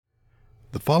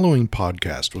The following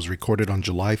podcast was recorded on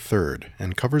July 3rd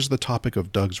and covers the topic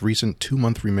of Doug's recent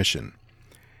 2-month remission.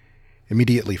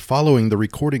 Immediately following the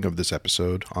recording of this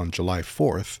episode, on July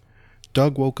 4th,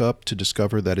 Doug woke up to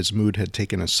discover that his mood had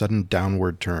taken a sudden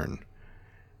downward turn.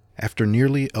 After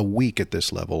nearly a week at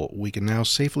this level, we can now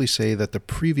safely say that the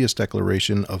previous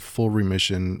declaration of full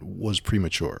remission was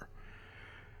premature.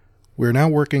 We are now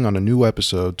working on a new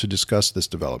episode to discuss this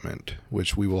development,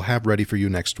 which we will have ready for you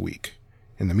next week.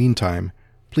 In the meantime,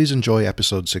 please enjoy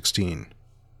episode 16.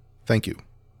 Thank you.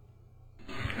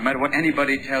 No matter what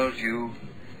anybody tells you,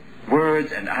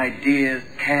 words and ideas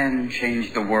can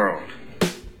change the world.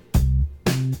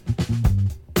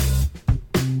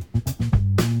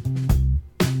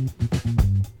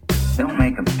 Don't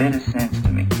make a bit of sense to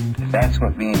me. If that's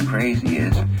what being crazy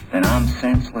is, then I'm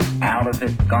senseless, out of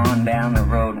it, gone down the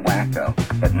road wacko.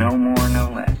 But no more,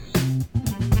 no less.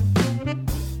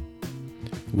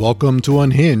 Welcome to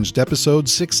Unhinged, episode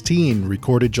 16,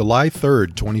 recorded July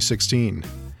 3rd, 2016.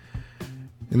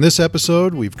 In this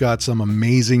episode, we've got some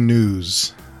amazing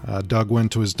news. Doug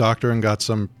went to his doctor and got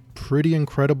some pretty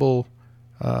incredible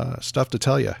stuff to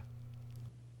tell you.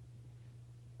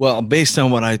 Well, based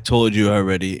on what I told you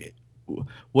already,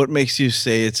 what makes you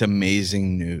say it's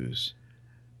amazing news?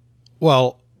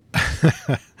 Well,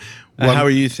 how are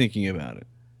you thinking about it?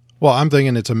 Well, I'm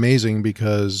thinking it's amazing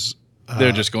because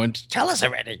they're just going to tell us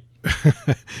already.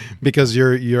 Because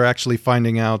you're actually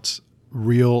finding out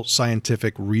real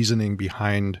scientific reasoning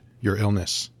behind your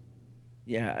illness.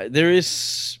 Yeah, there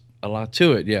is a lot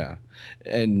to it, yeah.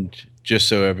 And just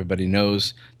so everybody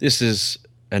knows, this is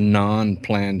a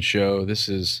non-planned show. This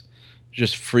is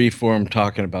just free form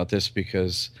talking about this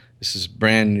because this is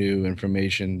brand new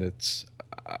information that's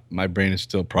my brain is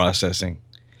still processing.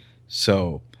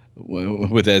 So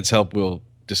with Ed's help, we'll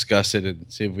discuss it and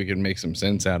see if we can make some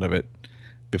sense out of it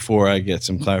before I get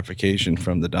some clarification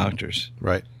from the doctors.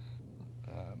 Right.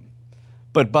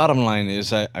 But bottom line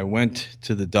is I went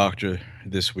to the doctor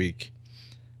this week,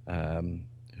 who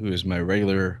is my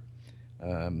regular,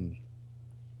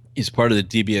 he's part of the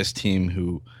DBS team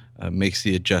who makes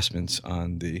the adjustments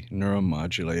on the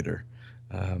neuromodulator.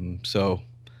 So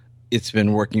it's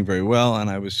been working very well, and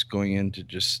I was going in to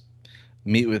just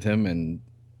meet with him and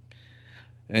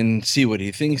see what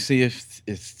he thinks, see if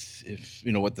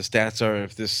you know what the stats are,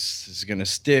 if this is going to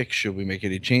stick, should we make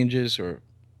any changes, or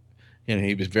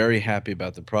he was very happy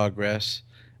about the progress,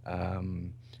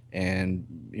 and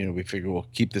we figure we'll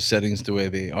keep the settings the way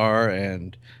they are,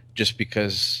 and just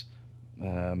because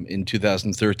in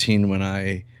 2013 when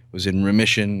I was in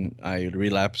remission, I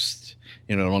relapsed,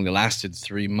 it only lasted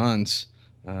 3 months,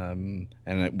 and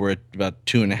we're at about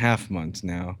 2.5 months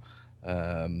now.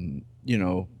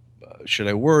 Should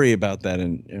I worry about that?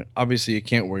 And obviously you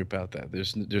can't worry about that.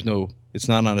 There's no, it's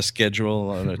not on a schedule,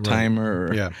 on a timer.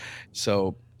 Right. Yeah.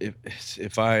 So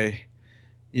if I,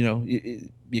 you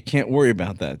can't worry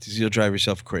about that because you'll drive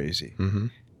yourself crazy. Mm-hmm.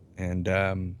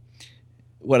 And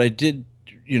what I did,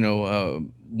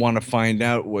 want to find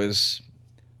out was,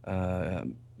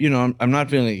 I'm not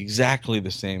feeling exactly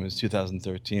the same as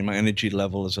 2013. My energy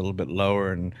level is a little bit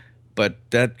lower, but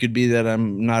that could be that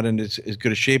I'm not in as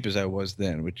good a shape as I was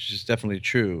then, which is definitely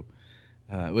true.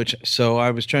 So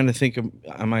I was trying to think,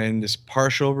 am I in this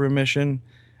partial remission,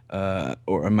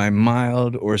 or am I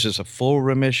mild, or is this a full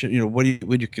remission?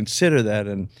 Would you consider that?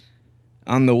 And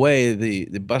on the way,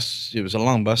 the bus, it was a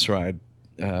long bus ride,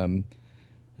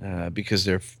 because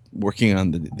they're working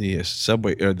on the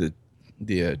subway or the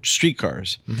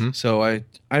streetcars. Mm-hmm. So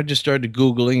I just started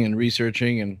Googling and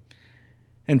researching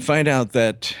and find out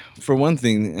that, for one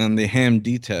thing, on the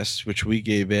HAM-D test, which we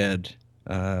gave Ed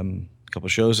a couple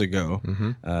shows ago,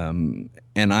 mm-hmm.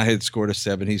 And I had scored a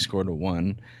 7, he scored a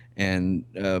 1, and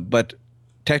but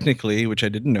technically, which I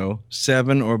didn't know,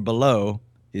 7 or below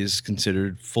is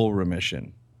considered full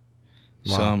remission.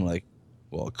 Wow. So I'm like,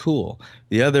 well, cool.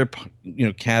 The other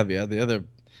caveat, the other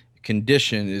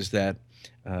condition is that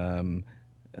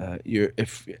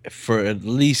if for at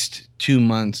least 2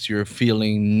 months you're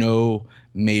feeling no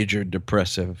major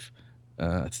depressive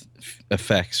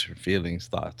effects or feelings,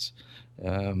 thoughts,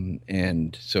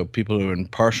 and so people who are in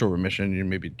partial remission, you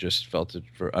maybe just felt it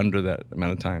for under that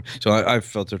amount of time. So I've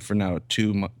felt it for now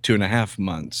 2.5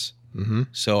 months. Mm-hmm.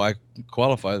 So I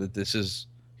qualify that this is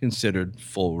considered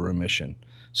full remission.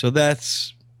 So I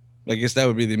guess that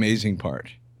would be the amazing part.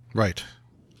 Right.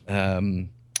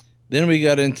 Then we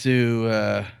got into,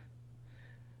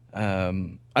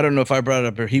 I don't know if I brought it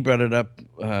up or he brought it up,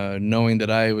 knowing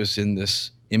that I was in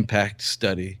this impact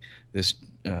study, this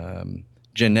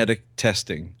genetic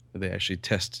testing. They actually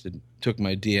took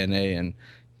my DNA and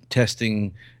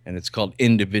testing, and it's called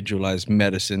individualized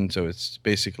medicine. So it's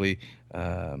basically,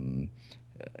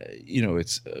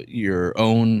 it's your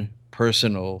own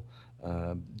personal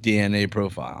DNA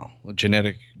profile,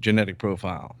 genetic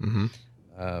profile.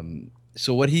 Mm-hmm.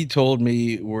 So what he told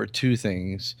me were two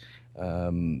things,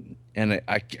 and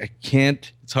I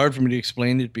can't. It's hard for me to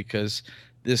explain it because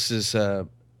this is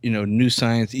new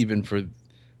science even for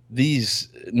these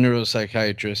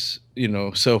neuropsychiatrists.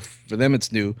 So for them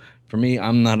it's new. For me,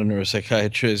 I'm not a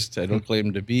neuropsychiatrist. I don't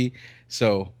claim to be.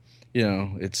 So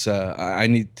it's I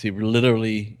need to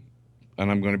literally, and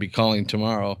I'm going to be calling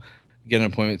tomorrow, get an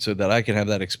appointment so that I can have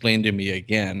that explained to me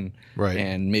again, Right.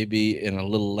 And maybe in a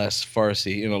little less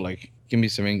Farsi, like give me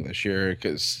some English here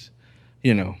because,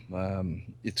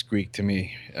 it's Greek to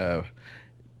me.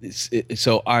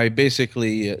 So I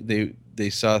basically they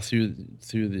saw through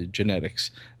the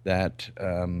genetics that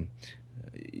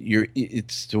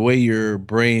it's the way your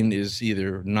brain is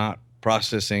either not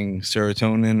processing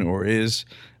serotonin or is,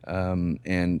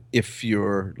 and if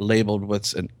you're labeled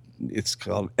it's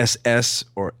called SS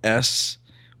or S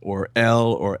or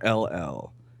L or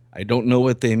LL. I don't know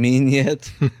what they mean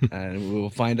yet, and we'll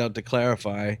find out to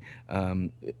clarify.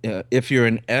 If you're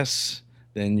an S,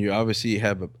 then you obviously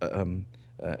have an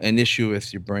issue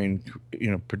with your brain,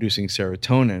 producing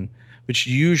serotonin, which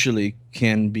usually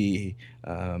can be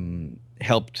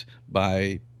helped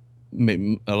by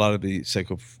a lot of the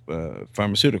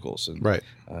pharmaceuticals and right.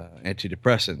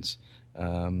 Antidepressants.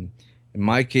 In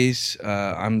my case,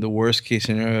 I'm the worst case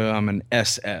scenario. I'm an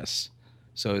SS,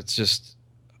 so it's just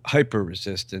hyper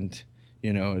resistant.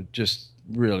 Just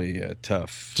really a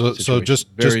tough. So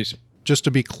situation. just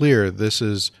to be clear, this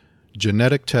is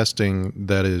genetic testing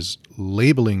that is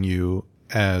labeling you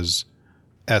as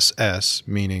SS,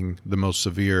 meaning the most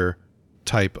severe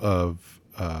type of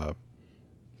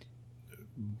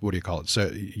what do you call it?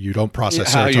 So you don't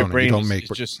process how serotonin. Your brain you don't make.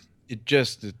 It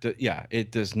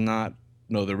does not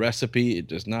know the recipe. It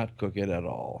does not cook it at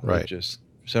all. Right. It just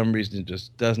for some reason it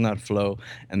just does not flow,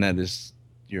 and that is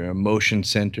your emotion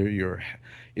center.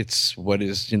 It's what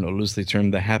is loosely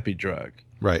termed the happy drug.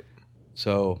 Right.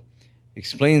 So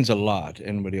explains a lot.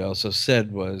 And what he also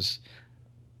said was,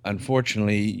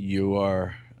 unfortunately, you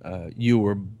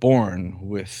were born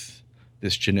with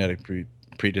this genetic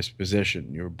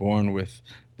predisposition. You were born with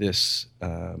this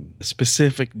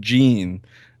specific gene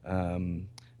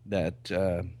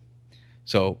that.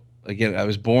 So again, I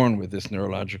was born with this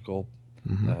neurological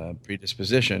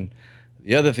predisposition.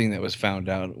 The other thing that was found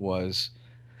out was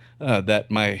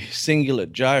that my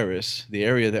cingulate gyrus, the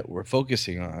area that we're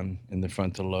focusing on in the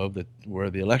frontal lobe, where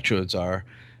the electrodes are,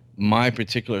 my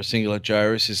particular cingulate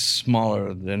gyrus is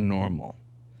smaller than normal.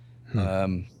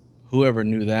 Whoever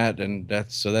knew that, and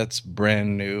that's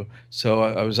brand new. So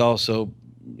I was also,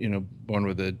 born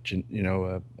with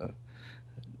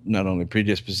not only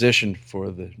predisposition for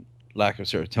the lack of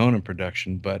serotonin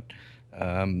production, but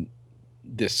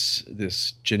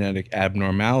this genetic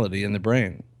abnormality in the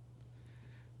brain.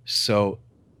 So,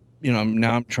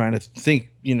 now I'm trying to think,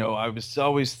 I was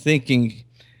always thinking,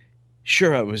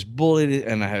 sure, I was bullied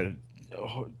and I had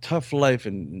a tough life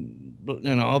and,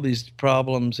 all these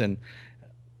problems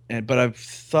but I've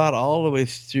thought all the way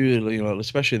through,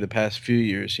 especially the past few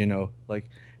years, like,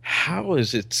 how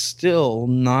is it still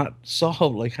not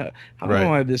solved? Like, how right. do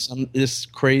I have this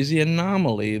crazy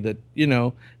anomaly that,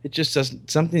 it just doesn't,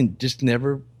 something just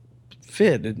never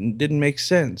fit. It didn't make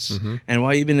sense. Mm-hmm. And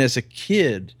why even as a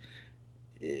kid,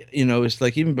 it's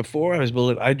like even before I was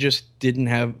bullied, I just didn't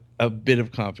have a bit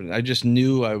of confidence. I just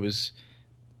knew I was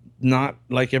not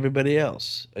like everybody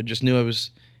else. I just knew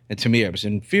and to me I was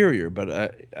inferior,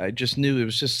 but I just knew it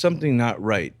was just something not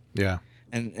right. Yeah.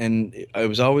 And I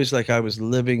was always like I was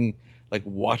living, like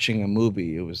watching a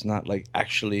movie. It was not like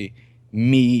actually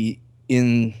me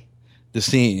in the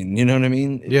scene. You know what I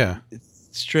mean? Yeah. It's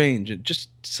strange. It just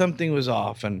something was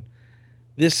off, and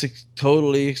this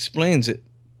totally explains it.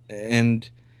 And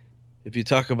if you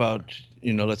talk about,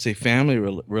 let's say family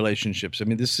relationships, I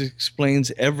mean, this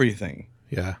explains everything.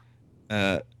 Yeah.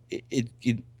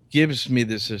 It gives me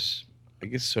this, I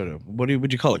guess, sort of,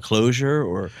 would you call it, closure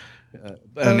or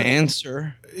an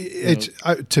answer? It's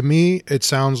to me, it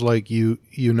sounds like you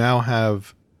now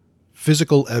have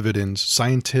physical evidence,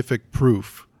 scientific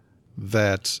proof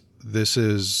that this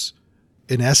is,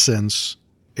 in essence,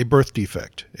 a birth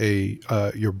defect.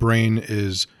 Your brain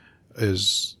is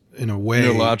in a way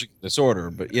neurological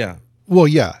disorder, but yeah. Well,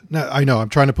 yeah. No, I know. I'm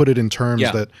trying to put it in terms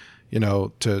Yeah. that,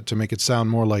 to make it sound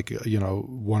more like,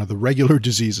 one of the regular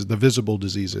diseases, the visible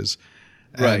diseases.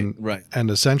 And, Right.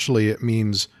 And essentially it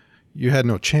means you had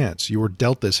no chance. You were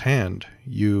dealt this hand.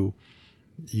 You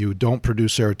You don't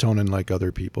produce serotonin like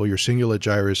other people. Your cingulate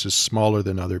gyrus is smaller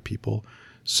than other people.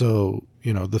 So,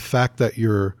 the fact that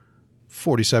you're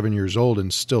 47 years old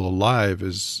and still alive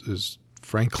is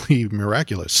frankly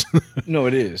miraculous. No,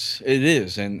 it is. It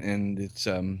is. And it's,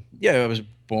 I was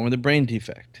born with a brain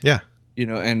defect. Yeah.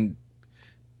 And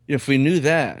if we knew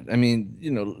that, I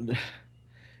mean,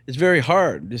 it's very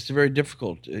hard. It's very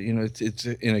difficult. It's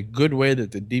in a good way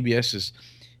that the DBS is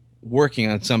working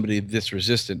on somebody this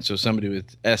resistant. So somebody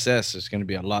with SS is going to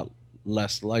be a lot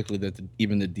less likely that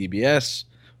even the DBS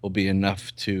will be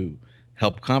enough to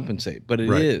help compensate. But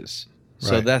it is.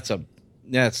 So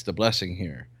that's the blessing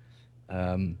here.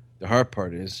 The hard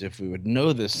part is if we would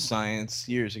know this science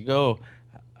years ago,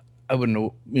 I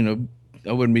wouldn't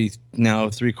I wouldn't be now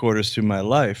 3/4 through my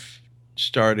life,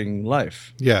 starting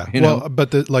life. Yeah.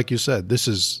 But like you said, this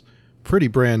is pretty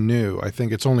brand new. I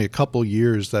think it's only a couple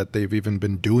years that they've even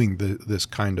been doing this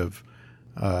kind of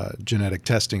genetic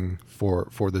testing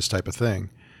for this type of thing.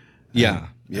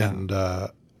 And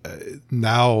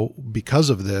now, because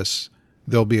of this,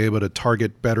 they'll be able to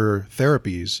target better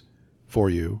therapies for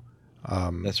you.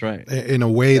 That's right. In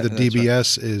a way, the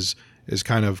DBS is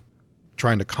kind of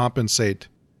trying to compensate.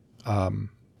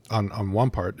 On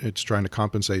one part, it's trying to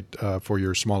compensate for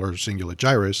your smaller cingulate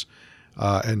gyrus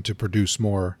and to produce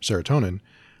more serotonin.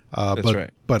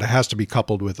 But it has to be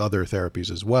coupled with other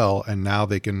therapies as well. And now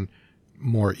they can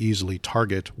more easily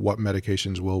target what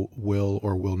medications will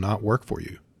or will not work for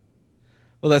you.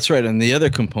 Well, that's right. And the other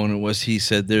component was he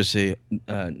said there's a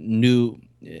new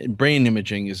brain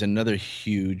imaging is another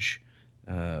huge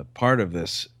part of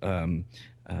this.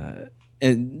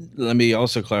 And let me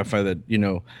also clarify that,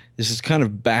 this is kind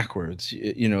of backwards,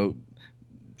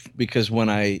 because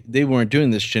they weren't doing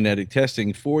this genetic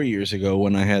testing 4 years ago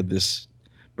when I had this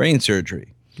brain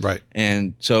surgery. Right.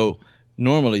 And so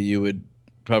normally you would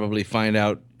probably find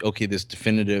out, okay, this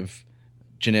definitive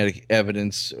genetic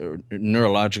evidence or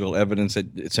neurological evidence that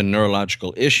it's a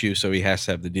neurological issue, so he has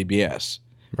to have the DBS.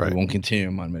 Right. We won't continue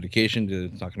him on medication.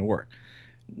 It's not going to work.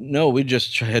 No, we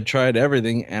just had tried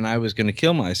everything, and I was going to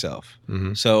kill myself.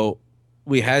 Mm-hmm. So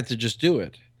we had to just do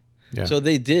it. Yeah. So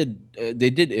they did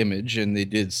image, and they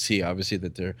did see obviously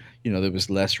that there was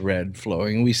less red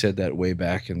flowing. We said that way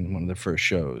back in one of the first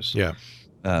shows. Yeah.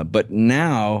 But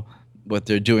now what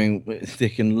they're doing, they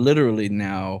can literally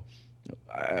now,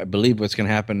 I believe what's going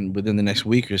to happen within the next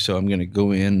week or so, I'm going to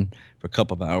go in for a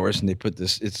couple of hours, and they put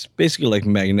this, it's basically like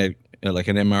magnetic, like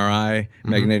an MRI,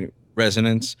 magnetic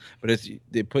resonance, but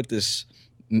they put this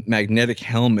magnetic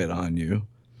helmet on you,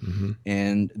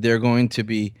 and they're going to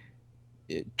be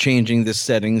changing the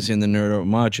settings in the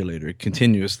neuromodulator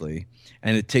continuously,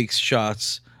 and it takes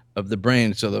shots of the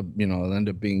brain, so it'll end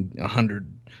up being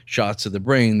 100 shots of the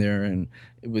brain there, and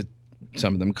with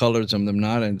some of them colored, some of them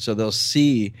not, and so they'll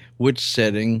see which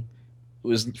setting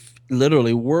was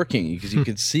literally working because you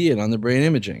could see it on the brain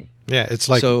imaging. Yeah, it's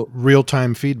like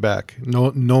real-time feedback.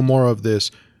 No more of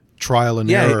this trial and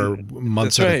error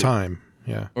months at a time.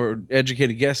 Yeah. Or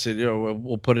educated guess it,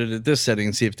 we'll put it at this setting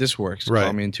and see if this works. Right.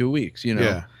 Call me in 2 weeks,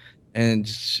 Yeah. And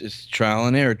it's trial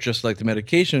and error, just like the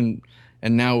medication.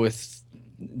 And now with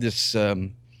this,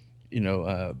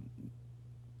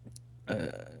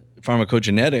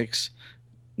 pharmacogenetics,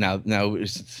 now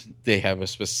they have a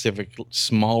specific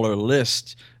smaller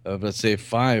list of, let's say,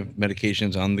 5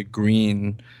 medications on the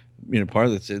green part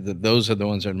of it. Those are the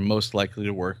ones that are most likely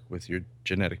to work with your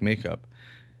genetic makeup.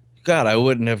 God, I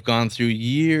wouldn't have gone through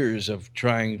years of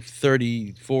trying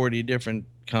 30, 40 different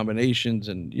combinations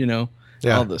and,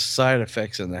 all the side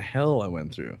effects and the hell I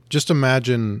went through. Just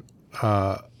imagine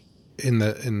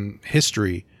in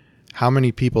history how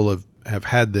many people have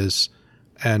had this,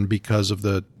 and because of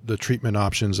the treatment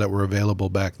options that were available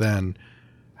back then,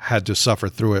 had to suffer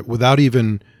through it without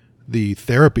even the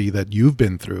therapy that you've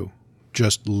been through,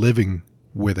 just living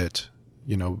with it,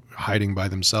 hiding by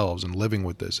themselves and living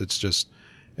with this.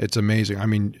 It's amazing. I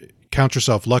mean, count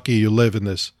yourself lucky you live in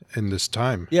this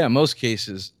time. Yeah, most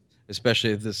cases,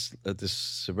 especially at this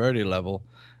severity level,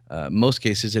 most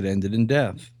cases it ended in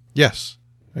death. Yes,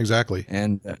 exactly.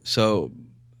 And so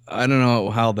I don't know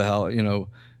how the hell,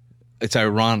 it's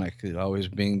ironic, always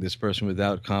being this person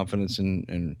without confidence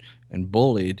and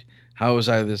bullied. How was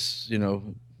I this,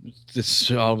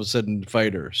 this all of a sudden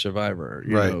fighter, survivor,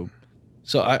 you know?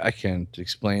 So I can't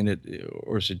explain it.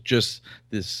 Or is it just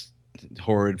this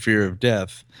horrid fear of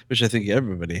death, which I think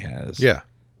everybody has? Yeah.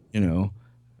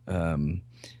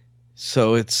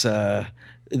 So it's the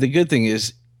good thing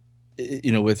is,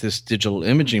 with this digital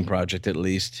imaging project, at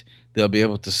least they'll be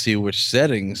able to see which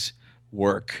settings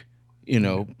work,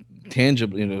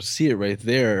 tangibly, see it right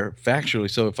there factually.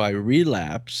 So if I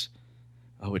relapse,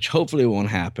 which hopefully won't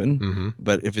happen. Mm-hmm.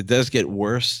 But if it does get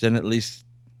worse, then at least,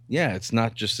 yeah, it's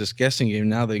not just this guessing game.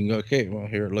 Now they can go, okay, well,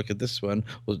 here, look at this one.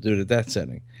 We'll do it at that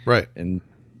setting. Right. And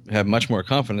have much more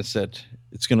confidence that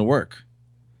it's going to work.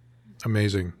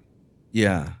 Amazing.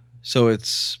 Yeah. So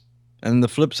and the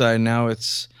flip side now,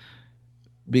 it's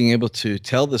being able to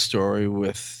tell the story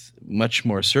with much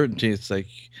more certainty. It's like,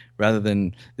 rather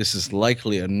than this is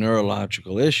likely a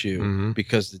neurological issue, Mm-hmm.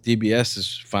 because the DBS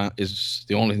is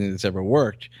the only thing that's ever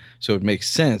worked, so it makes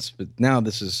sense. But now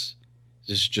this is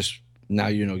just, now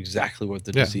you know exactly what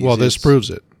the disease is. Well, this proves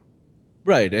it.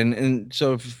 Right. And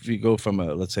so if you go from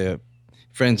let's say a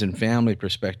friends and family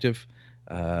perspective,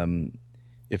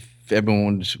 if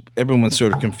everyone's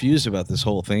sort of confused about this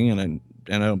whole thing, and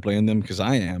I don't blame them, because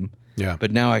I am. Yeah.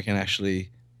 But now I can actually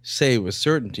say with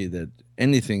certainty that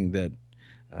anything that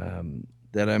I'm,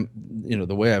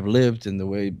 the way I've lived and the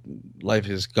way life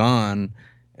has gone,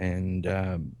 and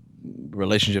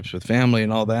relationships with family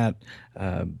and all that,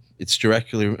 it's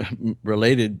directly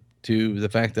related to the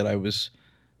fact that I was,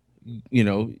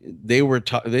 they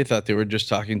thought they were just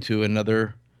talking to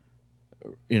another,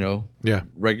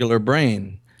 regular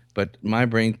brain, but my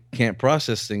brain can't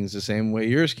process things the same way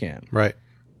yours can. Right.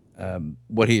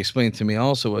 What he explained to me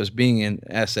also was, being in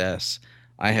SS,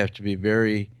 I have to be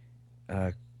very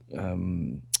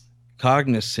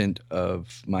cognizant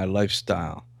of my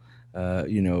lifestyle.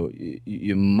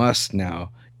 You must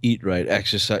now eat right,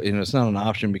 exercise. It's not an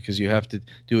option, because you have to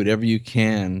do whatever you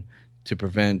can to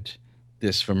prevent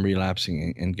this from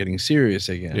relapsing and getting serious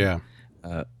again. Yeah.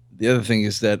 The other thing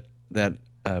is that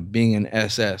being in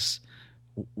SS,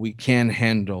 we can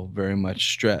handle very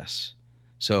much stress.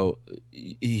 So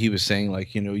he was saying,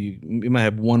 like, you might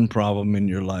have one problem in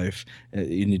your life,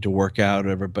 you need to work out or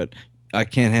whatever, but I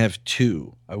can't have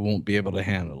two. I won't be able to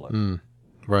handle it.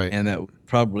 Right. And that would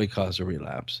probably cause a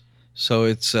relapse. So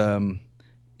it's,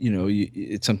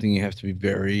 it's something you have to be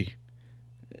very,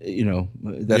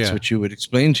 that's what you would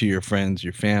explain to your friends,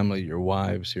 your family, your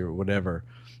wives, your whatever,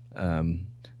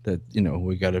 that,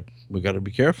 we gotta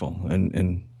be careful.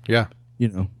 And yeah,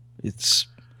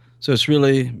 So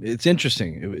it's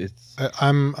interesting.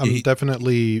 I'm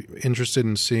definitely interested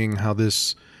in seeing how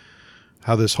this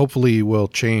hopefully will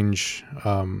change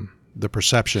the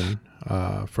perception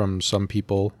from some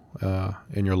people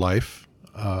in your life.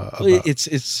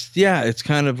 It's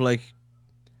kind of like,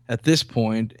 at this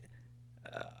point,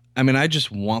 I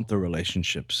just want the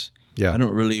relationships. Yeah. I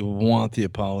don't really want the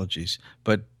apologies,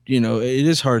 but it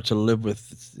is hard to live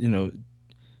with,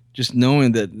 just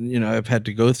knowing that, I've had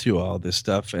to go through all this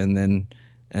stuff, and then,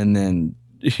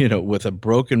 with a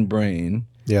broken brain,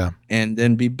 yeah, and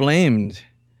then be blamed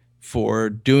for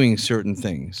doing certain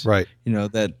things. Right.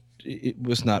 That it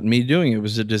was not me doing it,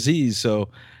 was a disease. So,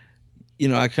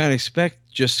 I kind of expect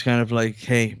just kind of like,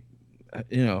 hey,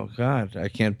 God, I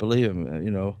can't believe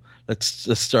him.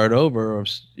 Let's start over. Or,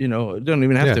 don't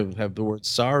even have to have the word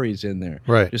sorries in there.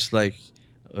 Right. Just like,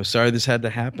 oh, sorry this had to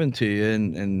happen to you,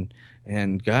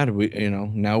 and God, we,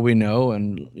 now we know,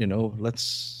 and, let's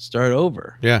start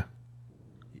over. Yeah.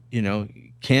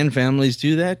 Can families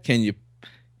do that? Can you,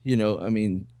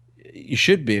 you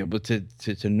should be able to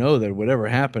know that whatever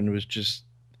happened was just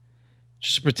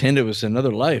pretend it was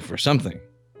another life or something.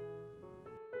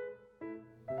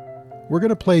 We're going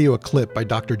to play you a clip by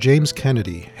Dr. James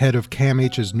Kennedy, head of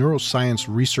CAMH's Neuroscience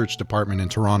Research Department in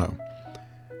Toronto.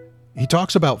 He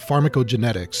talks about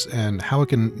pharmacogenetics and how it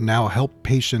can now help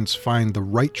patients find the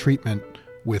right treatment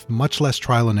with much less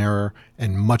trial and error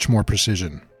and much more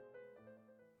precision.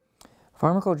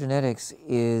 Pharmacogenetics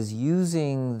is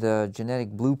using the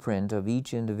genetic blueprint of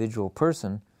each individual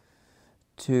person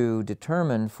to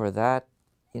determine for that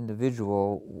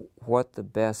individual what the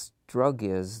best drug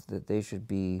is that they should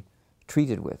be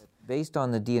treated with. Based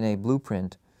on the DNA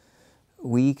blueprint,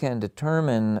 we can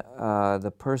determine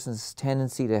the person's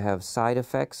tendency to have side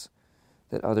effects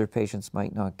that other patients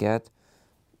might not get.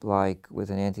 Like with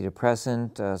an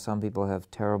antidepressant, some people have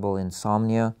terrible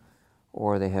insomnia,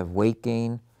 or they have weight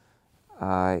gain.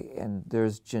 And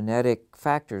there's genetic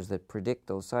factors that predict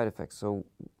those side effects. So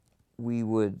we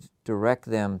would direct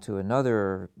them to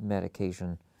another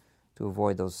medication to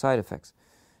avoid those side effects.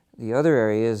 The other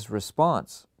area is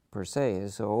response, per se.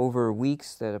 So over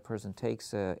weeks that a person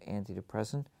takes an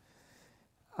antidepressant,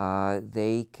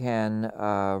 they can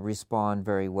respond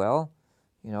very well.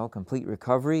 Complete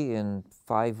recovery in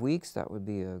 5 weeks, that would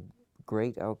be a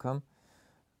great outcome.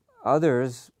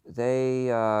 Others, they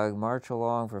march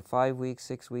along for 5 weeks,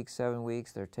 6 weeks, 7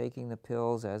 weeks. They're taking the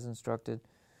pills as instructed,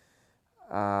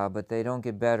 but they don't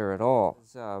get better at all.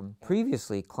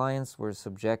 Previously, clients were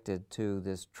subjected to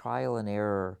this trial and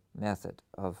error method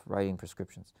of writing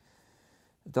prescriptions.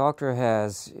 The doctor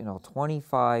has,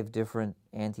 25 different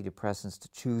antidepressants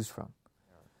to choose from.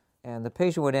 And the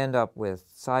patient would end up with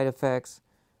side effects.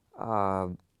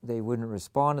 They wouldn't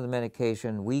respond to the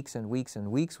medication. Weeks and weeks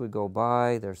and weeks would go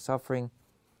by. They're suffering.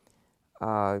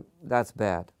 That's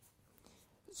bad.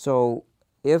 So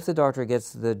if the doctor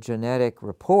gets the genetic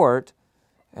report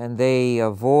and they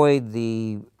avoid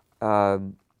the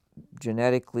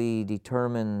genetically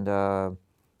determined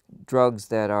drugs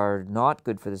that are not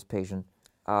good for this patient,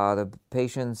 the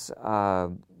patients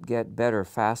get better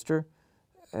faster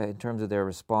in terms of their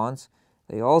response.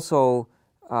 They also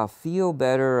feel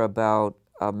better about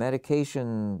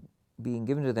medication being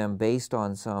given to them based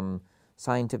on some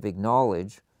scientific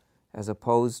knowledge as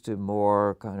opposed to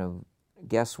more kind of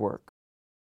guesswork.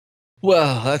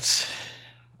 Well,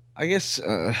 I guess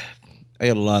I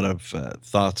got a lot of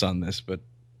thoughts on this, but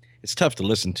it's tough to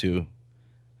listen to.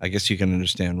 I guess you can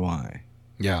understand why.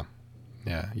 Yeah.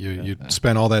 You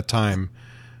spent all that time,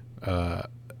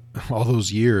 all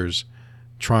those years,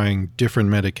 trying different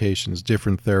medications,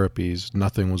 different therapies.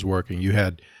 Nothing was working. You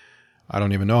had, I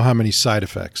don't even know how many side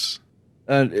effects.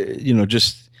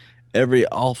 Just every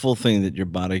awful thing that your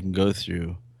body can go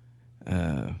through.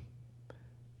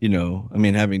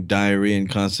 Having diarrhea and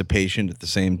constipation at the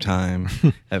same time,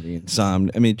 having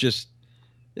insomnia.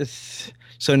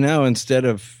 So now instead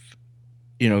of,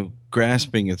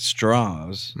 grasping at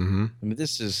straws, Mm-hmm.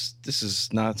 this is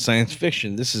not science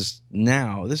fiction. This is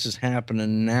now. This is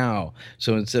happening now.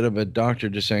 So instead of a doctor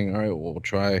just saying, all right, well, we'll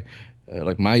try,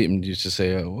 like my used to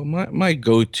say, my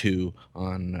go-to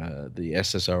on the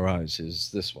SSRIs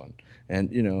is this one.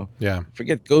 And, Yeah.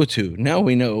 forget go-to. Now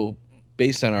we know,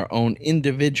 based on our own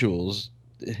individuals'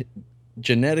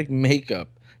 genetic makeup,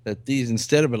 that these,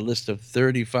 instead of a list of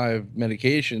 35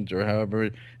 medications or however,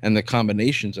 and the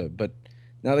combinations of, but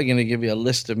now they're going to give you a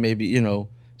list of maybe,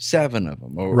 7 of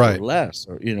them or less,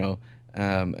 or, that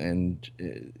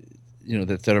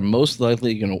are most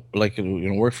likely going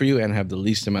to work for you and have the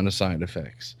least amount of side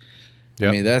effects. Yep.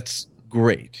 I mean, that's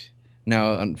great.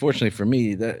 Now, unfortunately for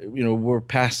me, that, we're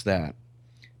past that.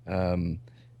 But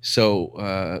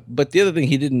the other thing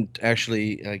he didn't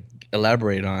actually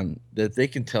elaborate on that they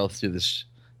can tell through this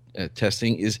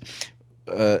testing is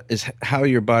how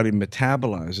your body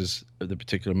metabolizes the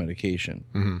particular medication.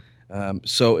 Mm-hmm.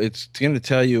 So it's going to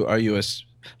tell you, are you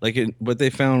what they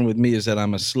found with me is that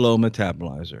I'm a slow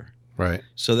metabolizer. Right.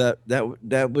 So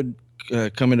that would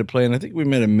come into play, and I think we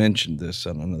might have mentioned this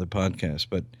on another podcast.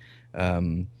 But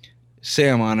say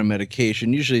I'm on a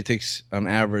medication. Usually, it takes on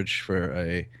average for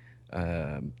a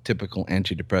typical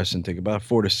antidepressant take about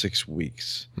 4 to 6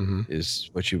 weeks is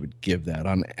what you would give that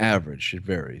on average. It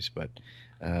varies, but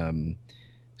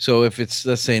so if it's,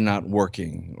 let's say, not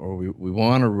working, or we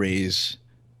want to raise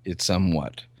it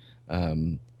somewhat,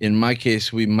 in my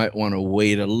case we might want to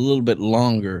wait a little bit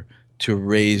longer to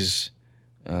raise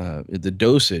the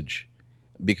dosage,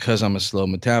 because I'm a slow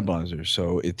metabolizer.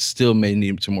 So it still may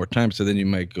need some more time, so then you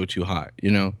might go too high,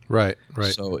 Right.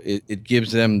 So it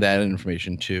gives them that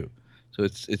information too. So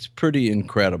it's pretty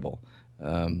incredible.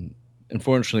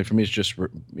 Unfortunately for me, it's just,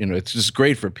 it's just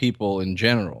great for people in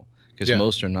general, because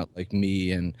most are not like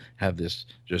me and have this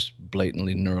just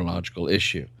blatantly neurological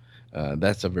issue.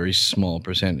 That's a very small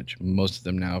percentage. Most of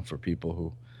them now, for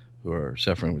people who are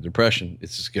suffering with depression,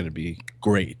 it's just going to be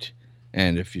great.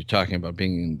 And if you're talking about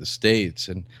being in the States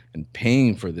and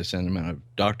paying for this amount of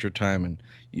doctor time, and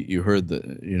you heard I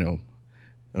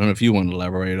don't know if you want to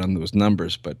elaborate on those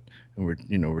numbers, but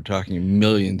we're talking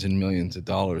millions and millions of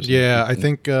dollars. Yeah, I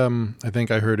think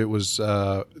I heard it was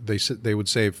they said they would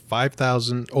save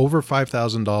over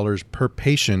 $5,000 per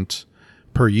patient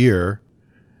per year,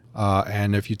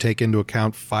 and if you take into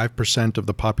account 5% of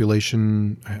the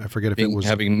population, I forget if it was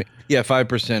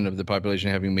 5% of the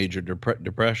population having major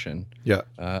depression. Yeah,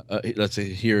 let's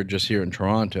say here in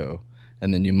Toronto,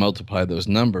 and then you multiply those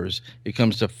numbers, it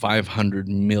comes to $500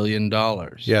 million.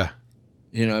 Yeah.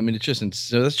 It's just,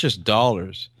 so that's just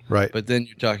dollars. Right. But then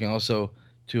you're talking also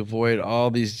to avoid all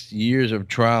these years of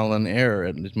trial and error,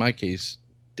 and in my case,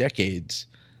 decades.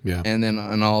 Yeah. And then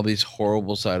on all these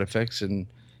horrible side effects, and,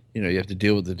 you have to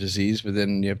deal with the disease, but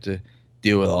then you have to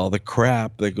deal with all the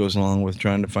crap that goes along with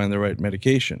trying to find the right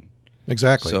medication.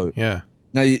 Exactly. So, yeah.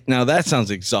 Now that sounds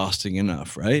exhausting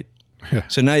enough, right? Yeah.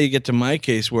 So now you get to my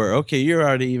case where, okay, you're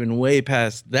already even way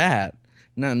past that.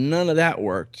 Now, none of that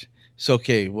worked. So,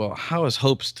 okay, well, how is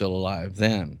hope still alive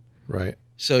then? Right.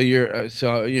 So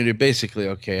you're basically,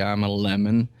 okay, I'm a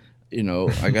lemon,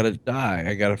 I got to die.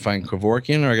 I got to find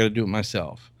Kevorkian, or I got to do it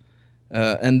myself.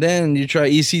 And then you try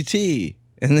ECT.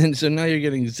 And then, so now you're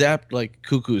getting zapped like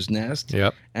cuckoo's nest.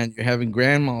 Yep. And you're having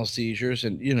grand mal seizures,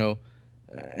 and,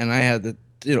 and I had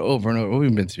over and over.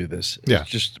 We've been through this. Yeah. It's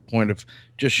just a point of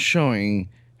just showing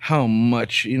how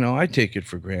much, I take it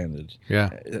for granted.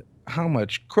 Yeah. How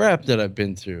much crap that I've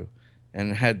been through.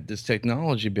 And had this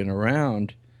technology been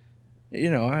around,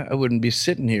 I wouldn't be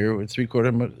sitting here with three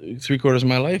quarters of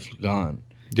my life gone.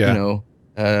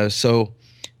 Yeah. So,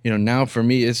 now for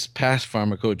me, it's past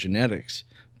pharmacogenetics,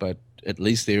 but at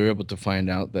least they were able to find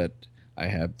out that I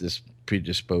have this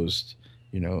predisposed,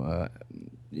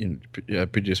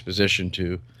 predisposition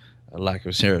to a lack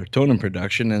of serotonin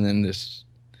production, and then this,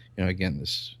 again,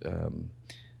 this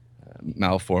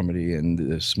malformity in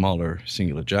the smaller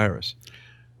cingulate gyrus.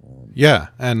 Yeah,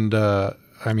 and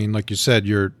I mean, like you said,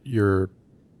 you're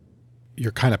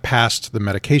kind of past the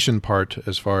medication part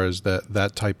as far as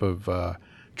that type of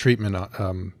treatment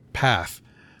path,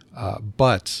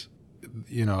 but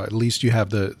at least you have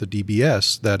the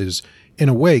DBS that is in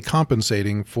a way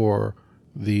compensating for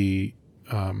the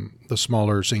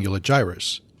smaller cingulate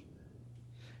gyrus.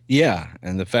 Yeah,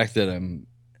 and the fact that I'm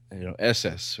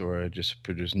SS, or I just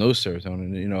produce no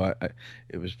serotonin,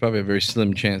 it was probably a very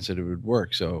slim chance that it would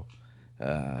work. So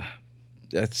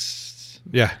that's,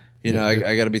 yeah.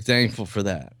 I got to be thankful for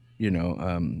that,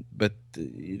 but,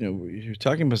 you're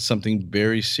talking about something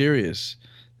very serious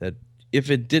that if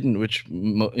it didn't, which,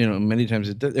 many times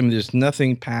it does, I mean, there's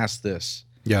nothing past this.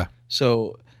 Yeah.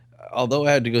 So although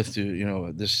I had to go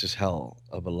through, this is hell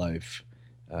of a life,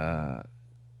 and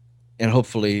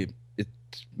hopefully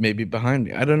maybe behind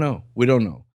me. I don't know. We don't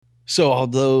know. So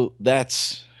although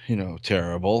that's,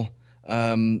 terrible,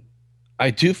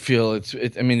 I do feel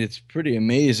it's pretty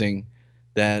amazing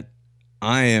that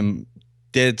I am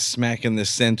dead smack in the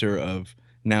center of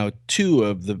now 2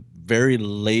 of the very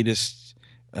latest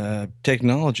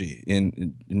technology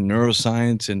in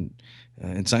neuroscience and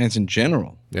in science in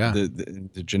general. Yeah.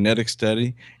 The genetic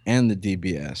study and the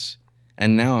DBS.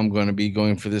 And now I'm going to be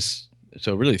going for this.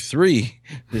 So really 3,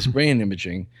 this brain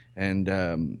imaging. And,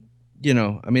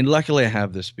 luckily I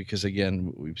have this because,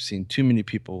 again, we've seen too many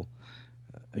people,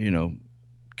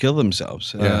 kill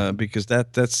themselves because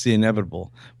that's the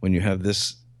inevitable when you have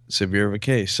this severe of a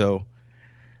case. So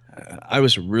I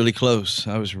was really close.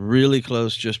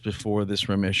 Just before this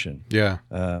remission. Yeah.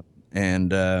 It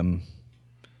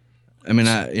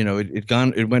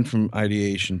went from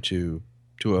ideation to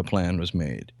a plan was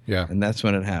made. Yeah. And that's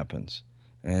when it happens.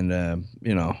 And,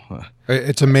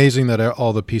 it's amazing that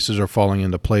all the pieces are falling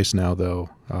into place now, though,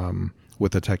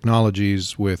 with the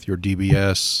technologies, with your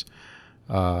DBS.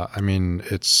 You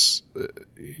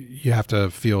have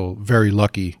to feel very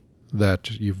lucky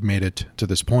that you've made it to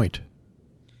this point.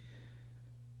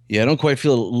 Yeah, I don't quite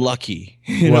feel lucky,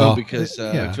 because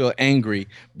I feel angry.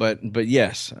 But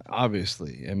yes,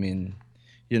 obviously. I mean,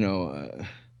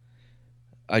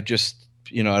 I just,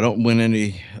 I don't win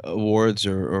any awards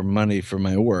or money for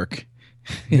my work.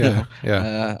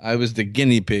 I was the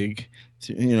guinea pig,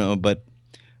 but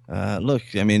look,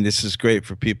 I mean, this is great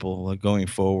for people going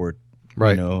forward.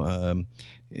 Right.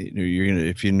 You're gonna,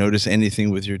 if you notice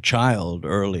anything with your child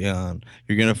early on,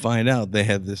 you're going to find out they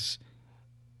have this,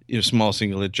 small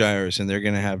cingulate gyrus, and they're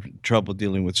going to have trouble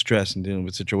dealing with stress and dealing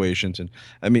with situations. And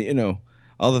I mean,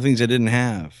 all the things I didn't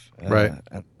have, right?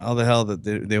 All the hell that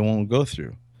they won't go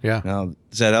through. Yeah. Now,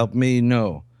 does that help me?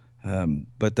 No.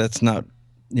 But that's not,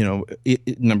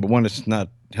 number one, it's not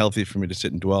healthy for me to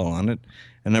sit and dwell on it.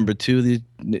 And number 2,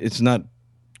 it's not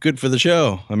good for the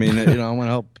show. I mean, I want to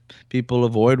help people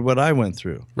avoid what I went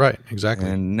through. Right. Exactly.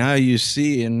 And now you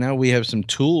see, and now we have some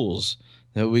tools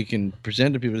that we can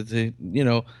present to people to say,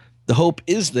 the hope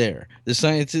is there. The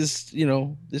science is,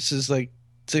 this is like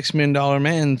 $6 million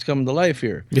man's coming to life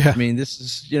here. Yeah. I mean, this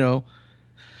is,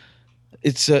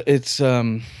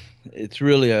 it's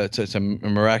really a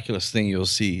miraculous thing. You'll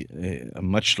see a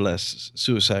much less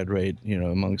suicide rate,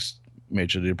 amongst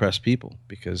majorly depressed people,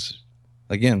 because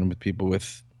again, with people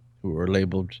who are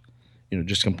labeled,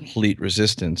 just complete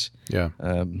resistance. Yeah.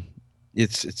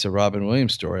 It's a Robin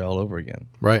Williams story all over again.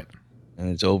 Right. And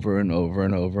it's over and over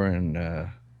and over. And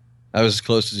I was as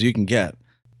close as you can get.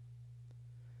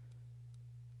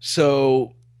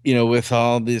 So, with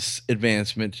all this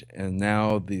advancement and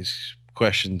now these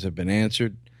questions have been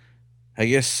answered, I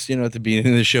guess, at the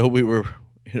beginning of the show, we were,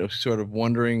 sort of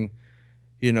wondering,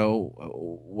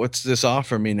 what's this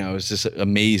offer me now? Is this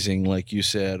amazing, like you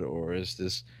said, or is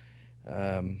this,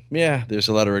 there's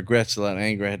a lot of regrets, a lot of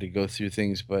anger. I had to go through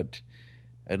things, but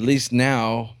at least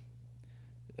now,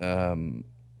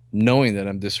 knowing that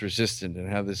I'm this resistant and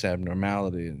have this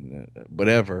abnormality and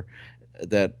whatever,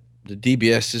 that the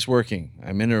DBS is working.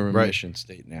 I'm in a remission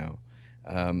state now.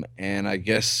 And I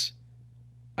guess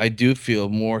I do feel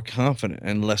more confident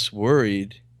and less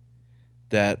worried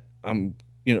that I'm,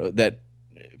 that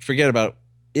forget about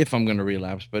if I'm going to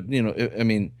relapse, but I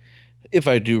mean, if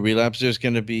I do relapse, there's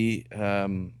going to be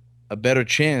a better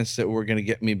chance that we're going to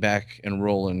get me back and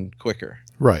rolling quicker.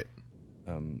 Right.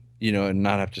 And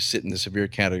not have to sit in the severe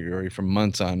category for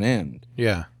months on end.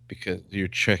 Yeah. Because you're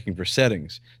checking for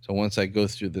settings. So once I go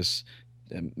through this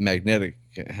magnetic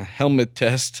helmet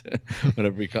test,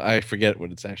 whatever I forget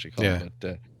what it's actually called,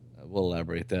 but we'll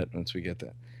elaborate that once we get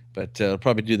that. But I'll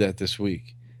probably do that this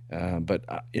week.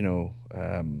 You're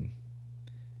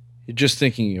just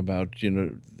thinking about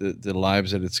the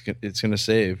lives that it's going to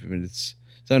save. I mean, it's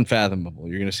unfathomable.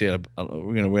 You're going to see we're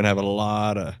going to have a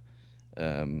lot of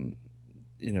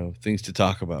things to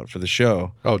talk about for the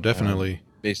show. Oh, definitely.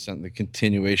 Based on the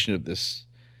continuation of this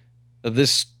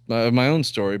my own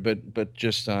story, but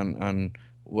just on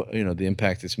what the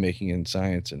impact it's making in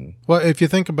science. And well, if you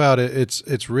think about it,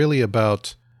 it's really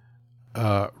about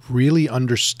really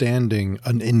understanding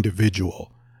an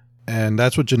individual, and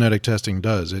that's what genetic testing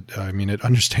does. It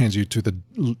understands you to the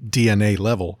DNA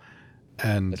level,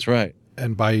 and that's right.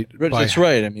 And by that's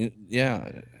right. I mean,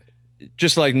 yeah,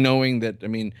 just like knowing that. I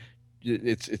mean,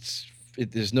 it's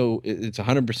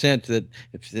 100% that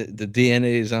if the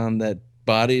DNA is on that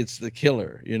body, it's the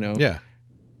killer. Yeah.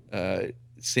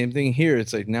 Same thing here.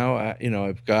 It's like now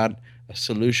I've got a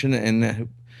solution, and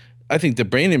I think the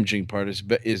brain imaging part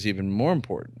is even more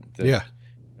important. Yeah.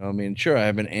 I mean, sure, I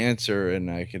have an answer,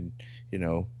 and I can,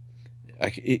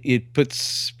 it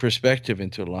puts perspective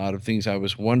into a lot of things I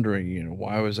was wondering.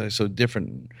 Why was I so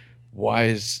different? Why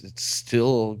is it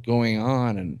still going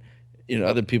on? And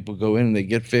other people go in and they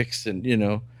get fixed, and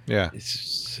yeah,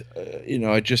 it's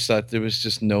I just thought there was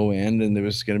just no end, and there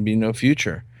was going to be no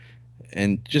future,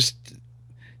 and just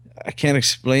I can't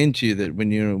explain to you that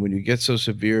when you get so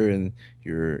severe and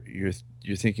you're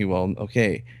thinking, well,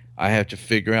 okay, I have to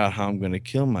figure out how I'm going to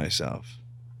kill myself.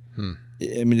 I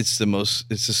mean, it's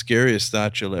the scariest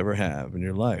thought you'll ever have in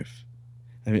your life.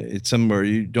 I mean, it's somewhere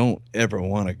you don't ever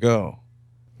want to go.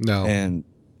 No, and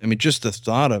I mean, just the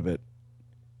thought of it.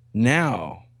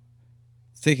 Now,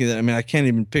 thinking that, I mean, I can't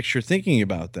even picture thinking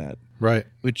about that. Right.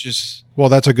 Which is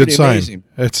that's a good sign. Amazing.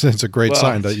 It's a great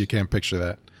sign that you can't picture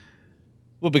that.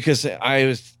 Well, because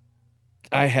I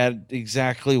had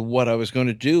exactly what I was going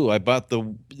to do. I bought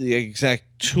the exact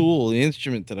tool, the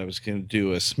instrument that I was going to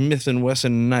do, a Smith &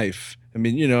 Wesson knife. I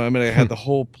mean, I had the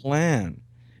whole plan.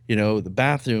 The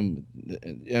bathroom.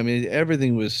 I mean,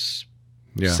 everything was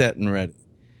set and ready.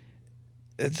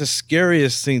 It's the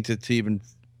scariest thing to even.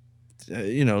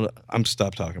 I'm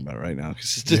stopped talking about it right now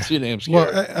because it's just too damn scary.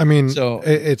 Well, I mean, so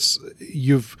it's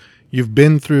you've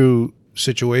been through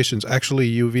situations. Actually,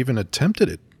 you've even attempted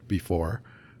it before.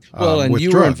 Well, and with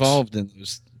you drugs. were involved in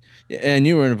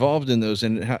those,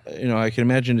 and I can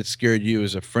imagine it scared you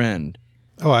as a friend.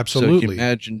 Oh, absolutely. So you can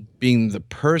imagine being the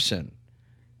person,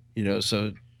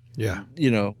 So yeah, I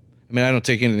mean, I don't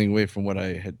take anything away from what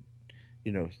I had,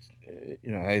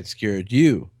 I had scared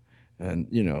you, and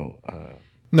No,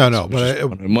 but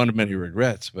one of many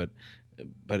regrets, but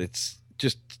it's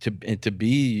just to be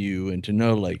you and to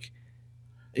know, like,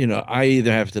 I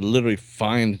either have to literally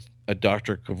find a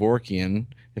Dr. Kevorkian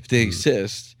if they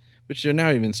exist, which they're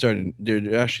now even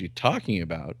they're actually talking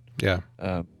about. Yeah.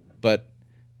 But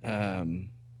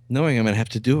knowing I'm going to have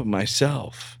to do it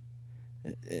myself,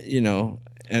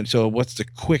 and so what's the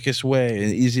quickest way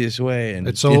and easiest way? And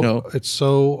it's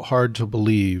so hard to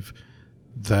believe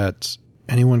that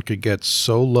anyone could get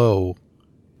so low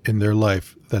in their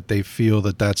life that they feel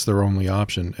that that's their only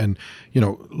option. And,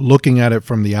 looking at it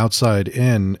from the outside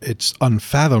in, it's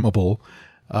unfathomable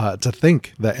to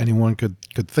think that anyone could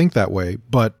think that way.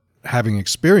 But having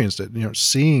experienced it,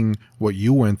 seeing what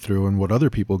you went through and what other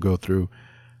people go through,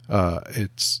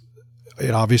 it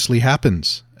obviously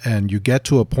happens. And you get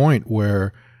to a point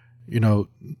where,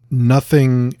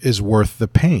 nothing is worth the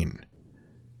pain.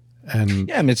 And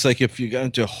yeah, I mean, it's like if you got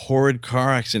into a horrid car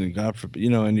accident, God forbid,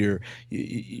 and your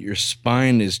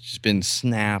spine has just been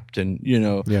snapped, and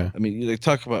yeah. I mean, they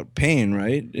talk about pain,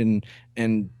 right? And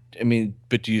I mean,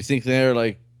 but do you think they're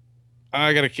like,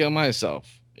 I got to kill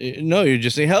myself? No, you're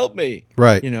just saying, help me,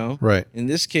 right? Right. In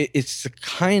this case, it's the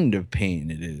kind of pain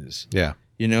it is. Yeah.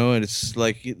 And it's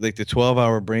like the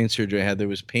 12-hour brain surgery I had, there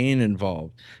was pain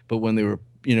involved, but when they were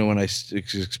when I was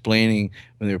explaining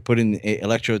when they were putting the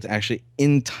electrodes actually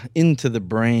into the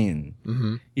brain,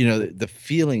 the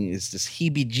feeling is this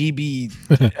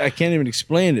heebie-jeebie. I can't even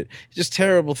explain it. It's just a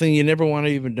terrible thing you never want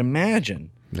to even imagine.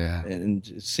 Yeah. And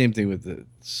same thing with I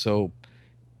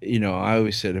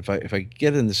always said if I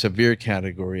get in the severe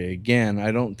category again,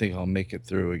 I don't think I'll make it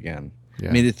through again. Yeah.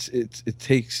 I mean, it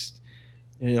takes.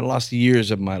 I lost years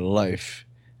of my life.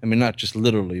 I mean, not just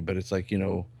literally, but it's like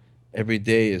every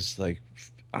day is like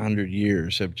 100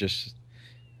 years of just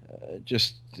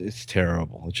it's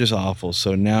terrible. It's just awful.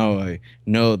 So now I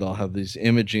know they'll have these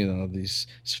imaging, they'll have these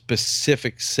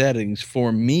specific settings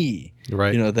for me,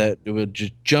 Right. that it would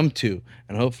just jump to,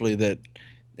 and hopefully that,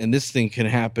 and this thing can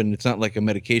happen. It's not like a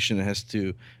medication that has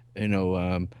to,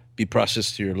 be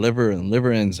processed through your liver and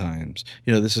liver enzymes.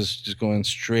 This is just going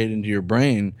straight into your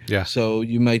brain. Yeah. So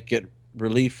you might get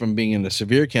relief from being in a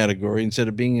severe category. Instead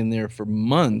of being in there for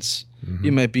months,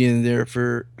 you might be in there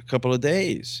for a couple of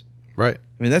days. Right.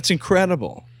 I mean, that's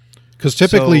incredible. Because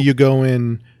typically So- you go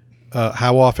in,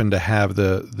 how often to have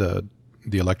the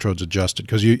electrodes adjusted?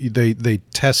 Because they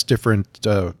test different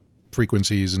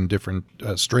frequencies and different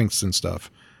strengths and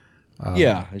stuff. And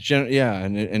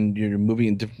you're moving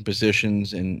in different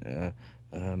positions and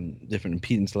different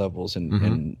impedance levels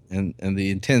and the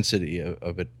intensity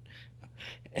of it.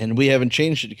 And we haven't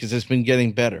changed it because it's been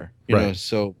getting better. You know,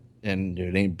 so, and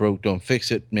it ain't broke, don't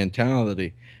fix it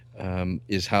mentality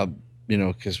is how,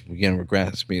 because again, we're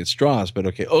grasping at straws, but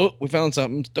okay, we found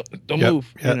something, don't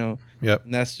move, Yep.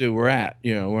 and that's where we're at.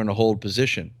 We're in a hold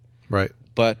position. Right.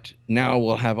 But now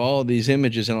we'll have all these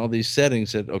images and all these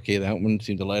settings that, okay, that one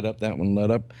seemed to light up, that one lit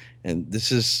up, and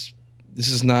this is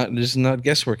not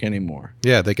guesswork anymore.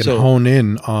 Yeah, they can So- hone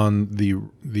in on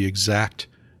the exact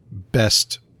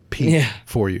best peak Yeah.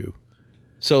 for you.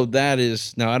 So that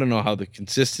is, now I don't know how the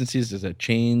consistencies, does that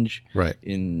change? Right.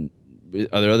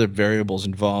 Are there other variables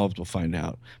involved? We'll find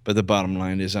out. But the bottom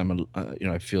line is I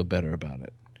feel better about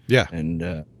it. Yeah. And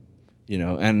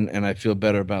and I feel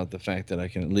better about the fact that I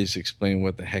can at least explain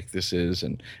what the heck this is,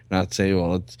 and not say,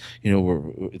 well, it's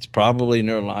it's probably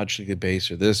neurologically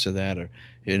based or this or that, or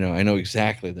I know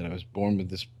exactly that I was born with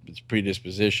this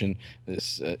predisposition,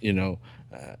 this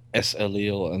S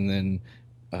allele, and then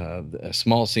a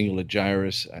small singular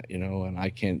gyrus, and I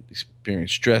can't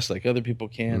experience stress like other people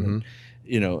can,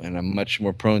 and I'm much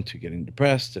more prone to getting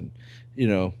depressed, and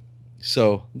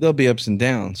so there'll be ups and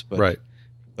downs, but Right.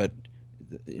 but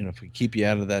if we keep you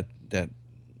out of that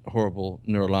horrible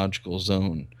neurological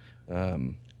zone,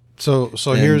 So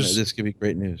then here's this could be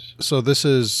great news. so this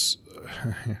is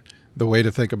the way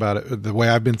to think about it. The way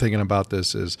I've been thinking about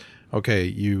this is, okay,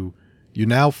 you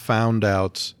now found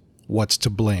out what's to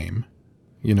blame.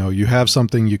 You have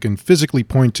something you can physically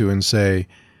point to and say,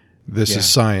 this Yeah. is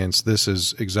science. This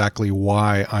is exactly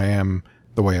why I am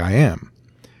the way I am.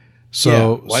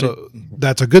 So, Yeah,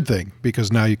 that's a good thing,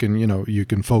 because now you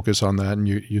can focus on that, and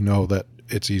you know that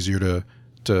it's easier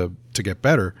to get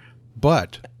better.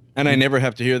 But And I never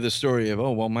have to hear the story of,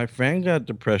 oh, well, my friend got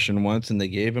depression once and they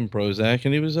gave him Prozac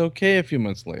and he was okay a few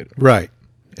months later. right,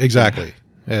 exactly,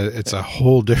 it's a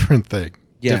whole different thing,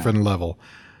 Yeah. different level.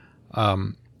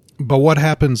 But what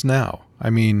happens now? I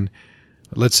mean,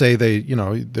 let's say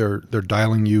they're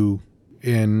dialing you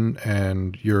in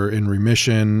and you're in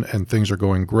remission and things are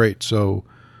going great. So,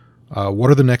 what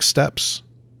are the next steps?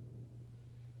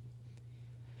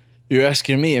 You're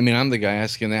asking me. I mean, I'm the guy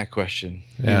asking that question.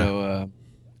 Yeah.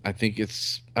 I think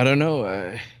I don't know.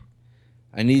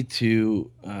 I need to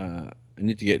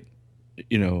get,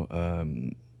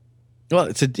 well,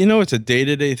 it's a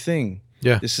day-to-day thing.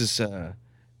 Yeah. This is, I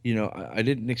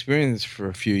didn't experience this for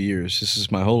a few years. This is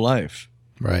my whole life.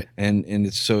 Right. And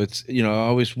it's I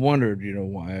always wondered,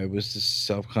 why I was this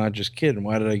self-conscious kid and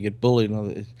why did I get bullied and all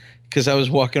that? Because I was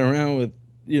walking around with,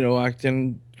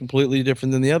 acting completely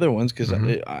different than the other ones, because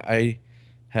I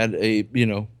had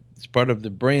it's part of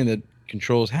the brain that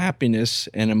controls happiness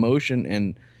and emotion,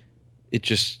 and it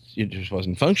just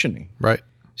wasn't functioning. Right.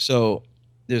 So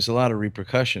there's a lot of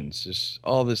repercussions. There's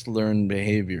all this learned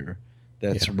behavior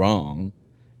that's wrong,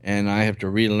 and I have to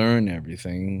relearn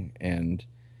everything. And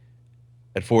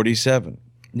at 47,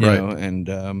 Right.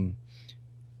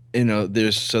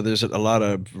 there's a lot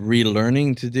of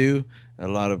relearning to do, a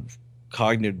lot of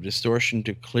cognitive distortion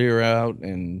to clear out,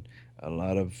 and a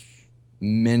lot of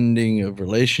mending of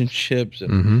relationships.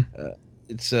 And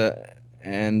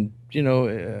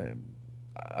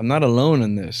I'm not alone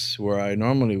in this, where I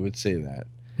normally would say that.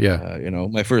 Yeah.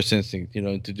 My first instinct,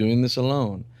 to doing this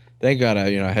alone. Thank God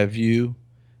I have you.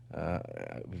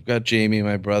 We've got Jamie,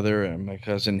 my brother, and my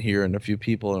cousin here, and a few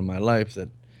people in my life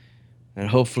and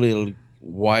hopefully it'll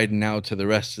widen out to the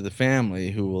rest of the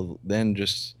family, who will then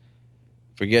just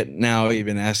forget now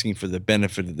even asking for the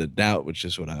benefit of the doubt, which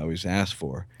is what I always ask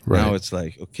for. Right. Now it's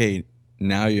like, okay,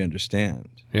 now you understand.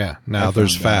 Yeah. Now I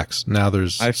there's found out. facts. Now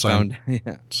there's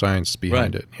science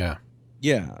behind Right. it. Yeah.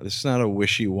 Yeah, this is not a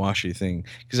wishy-washy thing,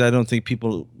 because I don't think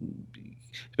people,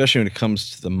 especially when it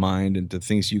comes to the mind and to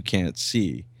things you can't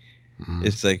see,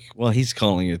 it's like, well, he's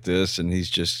calling it this, and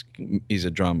he's a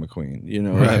drama queen. You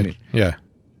know what I Right. mean?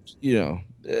 Yeah.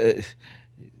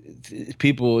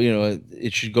 people,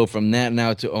 it should go from that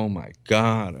now to, oh my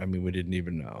God, I mean, we didn't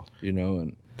even know,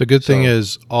 and the good thing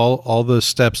is all the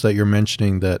steps that you're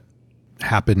mentioning that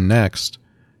happen next,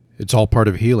 it's all part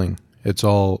of healing. It's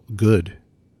all good.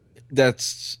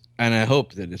 And I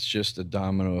hope that it's just a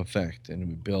domino effect, and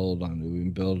we build on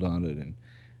it, and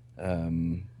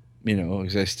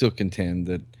because I still contend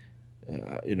that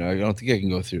I don't think I can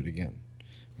go through it again,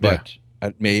 but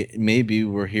maybe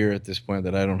we're here at this point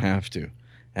that I don't have to,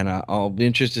 and I'll be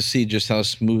interested to see just how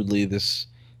smoothly this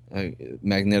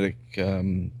magnetic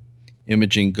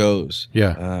imaging goes.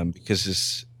 Because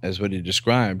this, as what he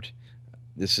described,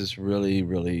 this is really,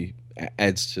 really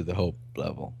adds to the hope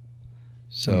level.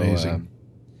 So amazing.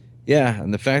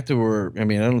 And the fact that I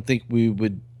don't think we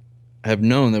would have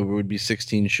known that we would be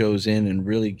 16 shows in and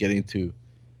really getting to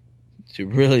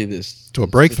really to a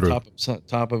breakthrough,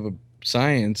 top of a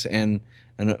science and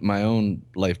my own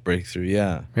life breakthrough.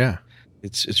 Yeah.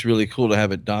 It's really cool to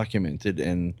have it documented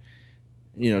and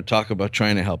talk about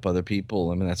trying to help other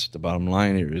people. I mean, that's the bottom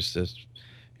line here is this,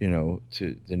 to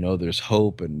know there's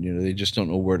hope, and they just don't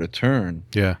know where to turn.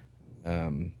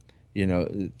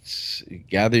 It's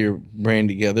gather your brain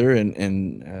together,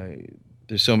 and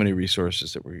there's so many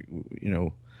resources that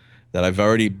that I've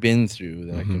already been through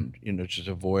that I can, just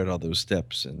avoid all those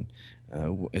steps. And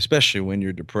especially when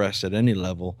you're depressed at any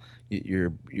level,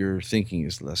 your thinking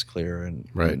is less clear, and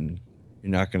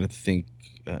you're not going to think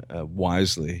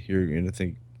wisely. You're going to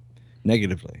think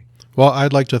negatively. Well,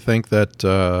 I'd like to think that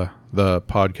the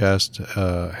podcast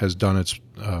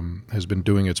has been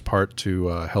doing its part to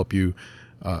help you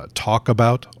talk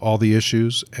about all the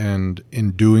issues, and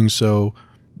in doing so,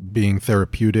 being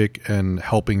therapeutic and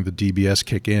helping the DBS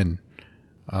kick in.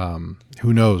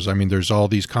 Who knows? I mean, there's all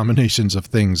these combinations of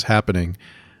things happening,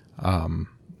 and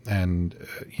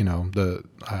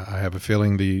I have a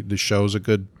feeling the show's a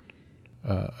good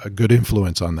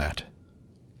influence on that.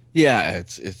 Yeah,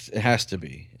 it has to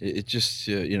be. It just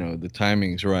the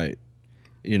timing's right,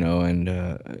 and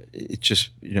it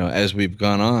just as we've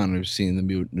gone on, we've seen the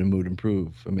mood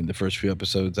improve. I mean, the first few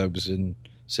episodes I was in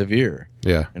severe,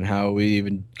 and how we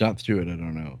even got through it, I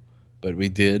don't know, but we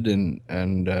did, and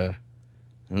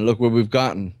look where we've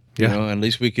gotten. At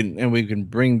least we can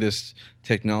bring this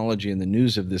technology and the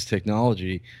news of this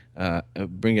technology,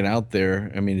 bring it out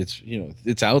there. I mean,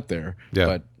 it's out there,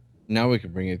 but now we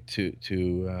can bring it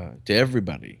to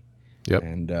everybody,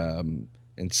 and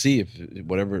see if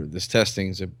whatever this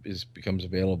testing becomes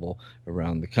available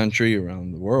around the country,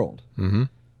 around the world.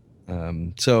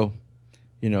 So,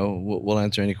 we'll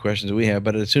answer any questions that we have.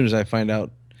 But as soon as I find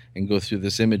out and go through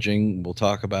this imaging, we'll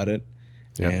talk about it,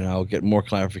 and I'll get more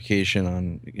clarification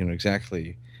on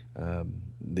exactly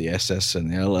the SS and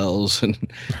the LLs, and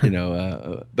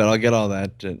but I'll get all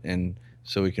that, and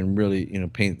so we can really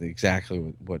paint exactly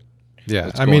what.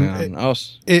 Yeah, I mean,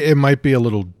 it might be a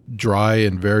little dry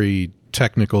and very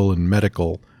technical and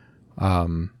medical,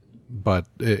 but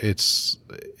this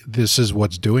is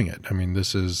what's doing it. I mean,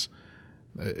 it's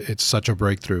such a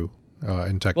breakthrough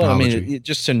in technology. Well, I mean,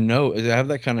 just to know, to have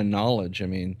that kind of knowledge. I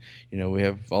mean, we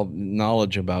have all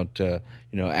knowledge about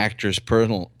actors'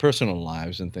 personal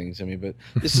lives and things. I mean, but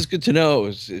this is good to know.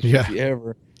 If you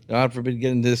ever, God forbid,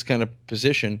 get into this kind of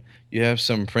position, you have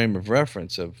some frame of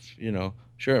reference of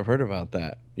Sure, I've heard about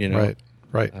that.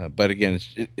 Right. But again,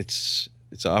 it's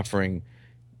offering.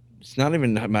 It's not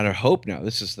even a matter of hope now.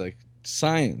 This is like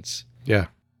science. Yeah.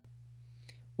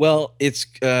 Well,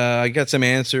 I got some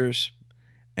answers,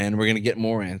 and we're going to get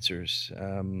more answers.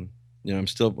 I'm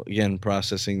still again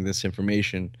processing this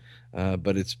information,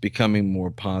 but it's becoming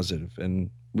more positive. And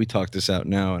we talked this out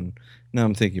now, and now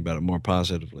I'm thinking about it more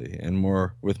positively and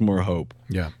with more hope.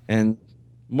 Yeah. And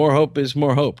more hope is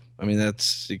more hope. I mean,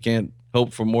 you can't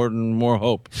hope for more than more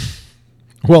hope.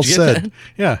 Well said.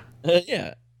 Yeah.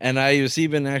 Yeah. And I used the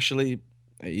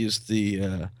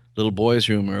little boys'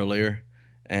 room earlier,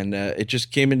 and it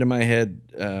just came into my head,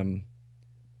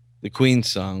 the Queen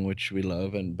song, which we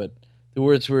love, but the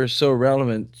words were so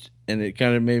relevant, and it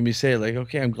kind of made me say, like,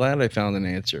 okay, I'm glad I found an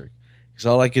answer, because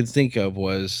all I could think of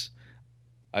was,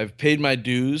 I've paid my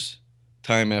dues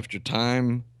time after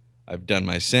time, I've done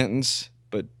my sentence,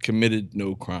 but committed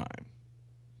no crime.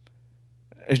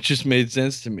 It just made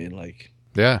sense to me. Like,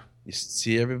 yeah, you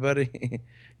see everybody,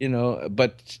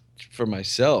 but for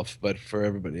myself, but for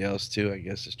everybody else too, I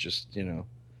guess it's just, I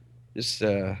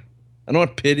don't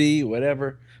want pity,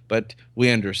 whatever, but we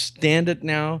understand it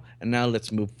now. And now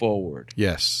let's move forward.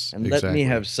 Yes. And let me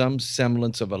have some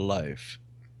semblance of a life,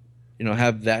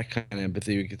 have that kind of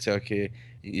empathy. We could say, okay,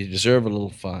 you deserve a little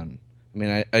fun. I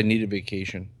mean, I need a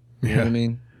vacation. You know what I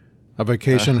mean? A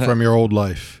vacation from your old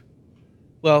life.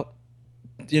 Well,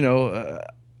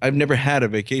 I've never had a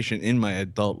vacation in my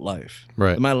adult life.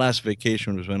 Right. My last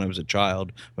vacation was when I was a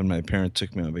child, when my parents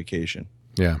took me on vacation.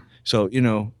 Yeah. So,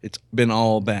 it's been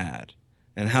all bad.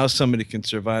 And how somebody can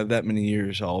survive that many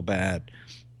years all bad,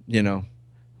 we'll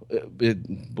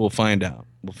find out.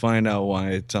 We'll find out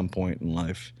why at some point in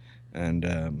life.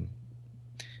 And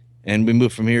we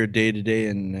move from here day to day,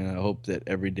 and hope that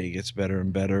every day gets better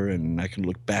and better, and I can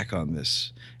look back on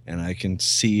this and I can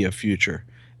see a future.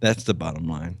 That's the bottom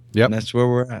line. Yep. And that's where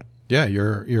we're at. Yeah,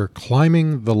 you're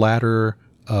climbing the ladder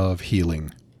of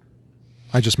healing.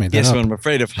 I just made that up. Yes, but I'm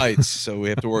afraid of heights, so we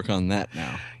have to work on that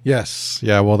now. Yes.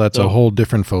 Yeah, well, that's a whole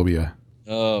different phobia.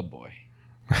 Oh, boy.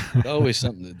 Always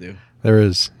something to do. There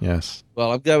is, yes.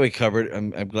 Well, I'm glad we covered.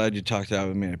 I'm glad you talked out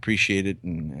with me. I appreciate it,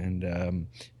 and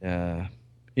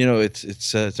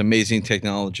it's amazing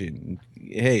technology. And,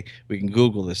 hey, we can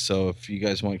Google this. So if you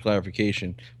guys want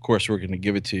clarification, of course, we're going to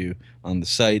give it to you on the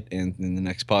site and in the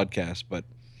next podcast. But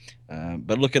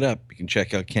look it up. You can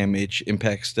check out CAMH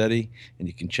Impact Study, and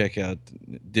you can check out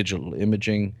digital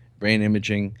imaging, brain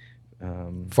imaging,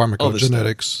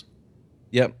 pharmacogenetics.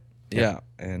 Yep. Yeah.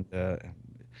 And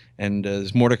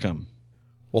there's more to come.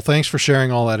 Well, thanks for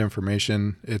sharing all that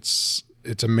information. It's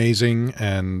amazing,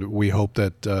 and we hope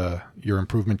that your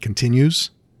improvement continues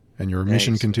and your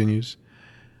remission continues.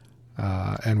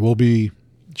 And we'll be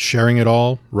sharing it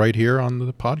all right here on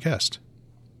the podcast.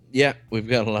 Yeah, we've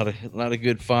got a lot of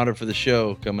good fodder for the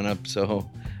show coming up. So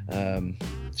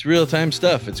it's real time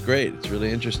stuff. It's great. It's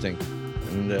really interesting.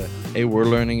 And hey, we're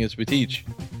learning as we teach.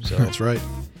 So that's right.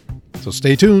 So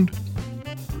stay tuned.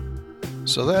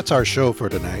 So that's our show for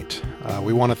tonight.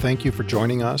 We want to thank you for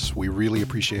joining us. We really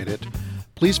appreciate it.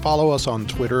 Please follow us on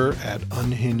Twitter at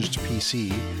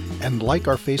UnhingedPC and like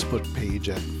our Facebook page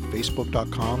at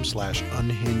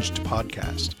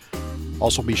facebook.com/unhingedpodcast.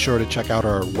 Also be sure to check out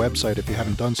our website if you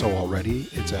haven't done so already.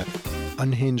 It's at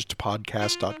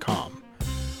unhingedpodcast.com.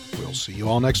 We'll see you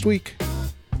all next week.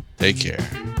 Take care.